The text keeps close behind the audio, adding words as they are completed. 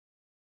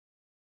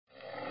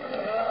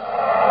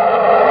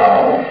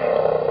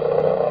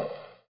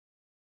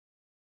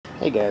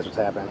Hey guys, what's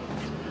happening?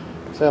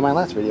 So in my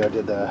last video I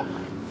took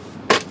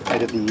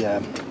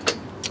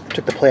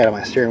the plate out of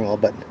my steering wheel,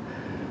 but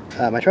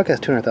my truck has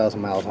 200,000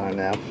 miles on it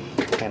now,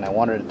 and I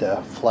wanted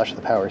to flush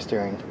the power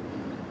steering.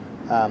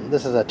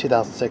 This is a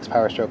 2006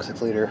 Powerstoke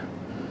 6-liter,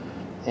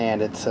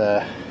 and it's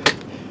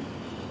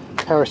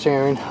power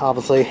steering,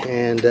 obviously,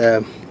 and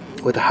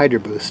with a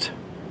Hydroboost.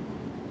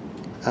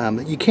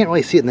 You can't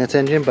really see it in this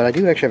engine, but I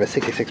do actually have a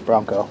 66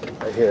 Bronco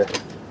right here.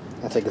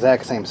 That's the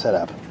exact same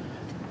setup.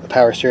 The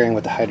power steering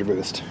with the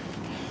Hydroboost.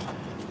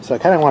 So I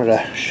kind of wanted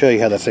to show you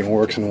how this thing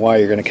works and why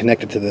you're going to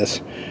connect it to this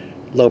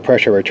low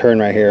pressure return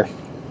right here.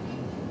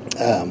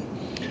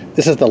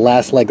 This is the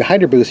last leg. The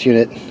Hydroboost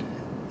unit,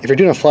 if you're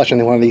doing a flush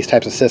in one of these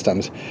types of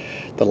systems,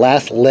 the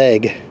last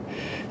leg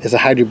is a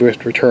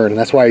Hydroboost return, and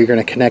that's why you're going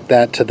to connect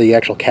that to the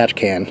actual catch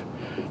can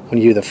when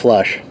you do the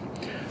flush.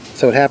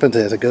 So what happens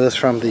is it goes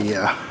from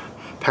the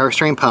power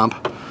steering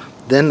pump,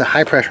 then the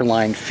high pressure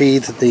line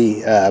feeds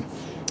the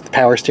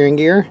power steering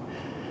gear,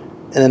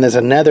 and then there's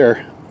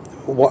another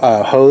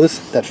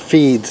hose that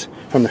feeds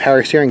from the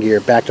power steering gear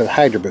back to the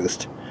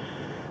Hydroboost.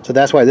 So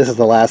that's why this is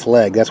the last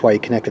leg. That's why you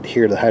connect it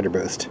here to the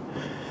Hydroboost.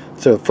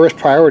 So first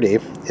priority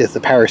is the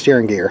power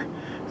steering gear,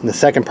 and the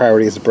second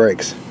priority is the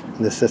brakes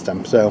in this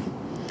system. So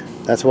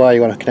that's why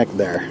you want to connect it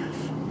there.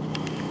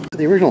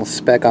 The original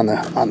spec on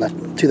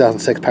the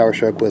 2006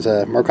 Powerstoke was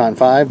a Mercon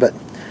 5, but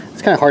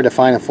it's kind of hard to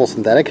find a full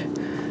synthetic.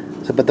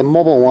 So, but the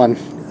mobile one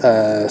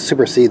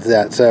supersedes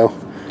that. So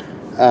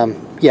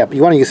yeah,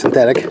 you want to use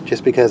synthetic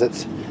just because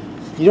it's,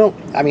 you don't,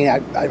 I mean,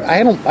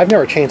 I've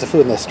never changed the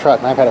fluid in this truck,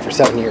 and I've had it for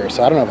 7 years,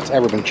 so I don't know if it's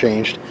ever been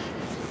changed.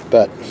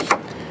 But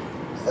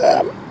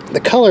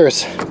the color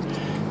is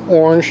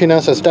orange, you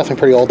know, so it's definitely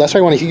pretty old. That's why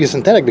I want to use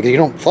synthetic, because you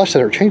don't flush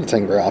it or change the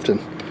thing very often.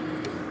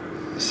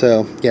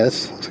 So yeah,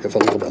 this looks like it's a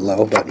little bit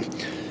low, but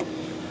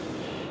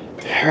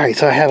alright,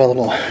 so I have a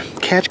little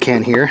catch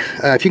can here.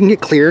 If you can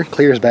get clear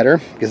is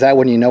better, because that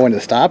when you know when to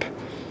stop,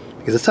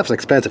 because this stuff's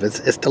expensive. It's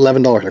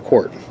 $11 a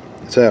quart.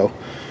 So,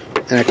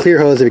 and a clear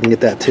hose if you can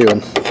get that too.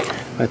 And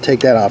I'm going to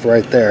take that off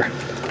right there.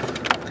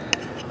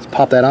 Just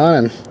pop that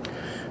on and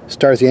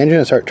starts the engine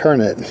and start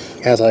turning it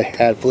as I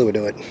add fluid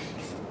to it.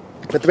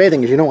 But the main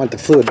thing is you don't want the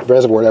fluid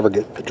reservoir to ever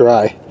get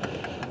dry.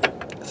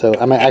 So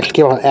I'm going to actually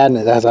keep on adding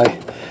it as I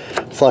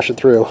flush it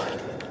through.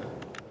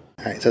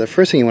 Alright, so the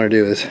first thing you want to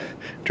do is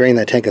drain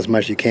that tank as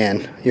much as you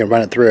can. You know,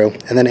 run it through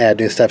and then add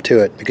new stuff to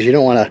it, because you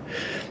don't want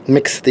to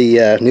mix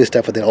the new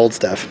stuff with the old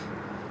stuff.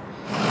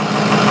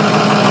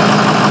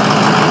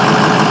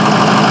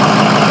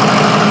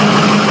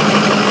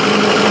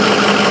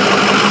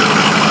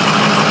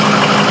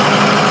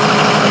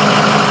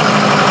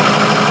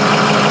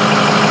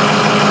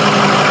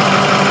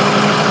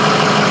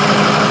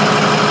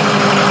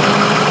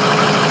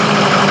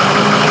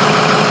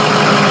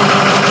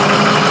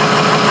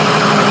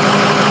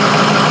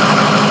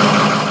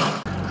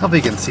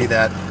 Hopefully you can see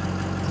that.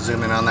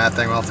 Zoom in on that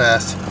thing real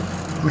fast.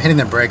 I'm hitting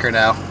the breaker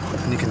now,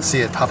 and you can see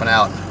it popping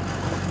out.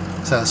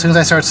 So as soon as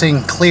I start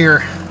seeing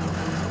clear,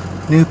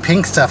 new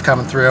pink stuff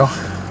coming through,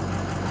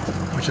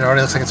 which it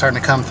already looks like it's starting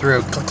to come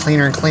through,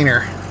 cleaner and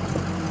cleaner,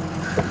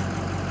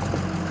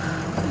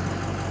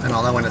 then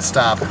I'll know when to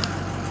stop.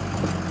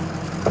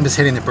 I'm just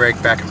hitting the brake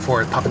back and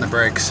forth, popping the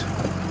brakes.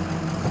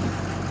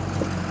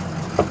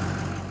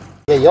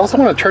 Yeah, you also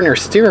want to turn your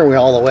steering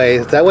wheel all the way.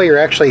 That way you're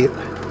actually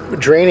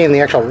draining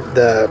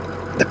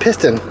the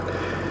piston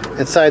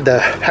inside the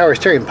power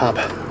steering pump.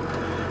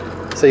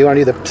 So you want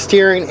to do the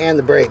steering and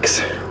the brakes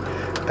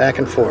back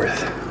and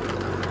forth.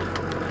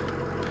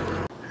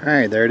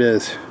 Alright, there it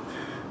is.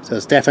 So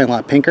it's definitely a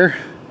lot pinker.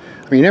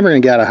 I mean, you're never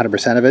going to get out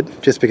 100% of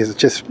it, just because it's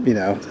just, you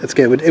know, it's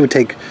good. It would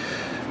take,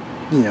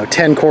 you know,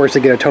 10 quarts to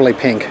get it totally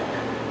pink.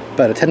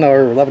 But at $10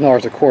 or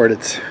 $11 a quart,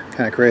 it's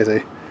kind of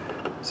crazy.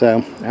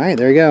 So, alright,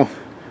 there you go.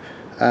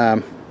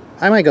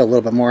 I might go a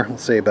little bit more, we'll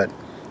see, but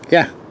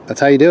yeah, that's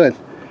how you do it.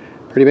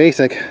 Pretty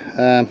basic.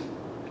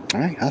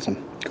 Alright,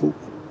 awesome.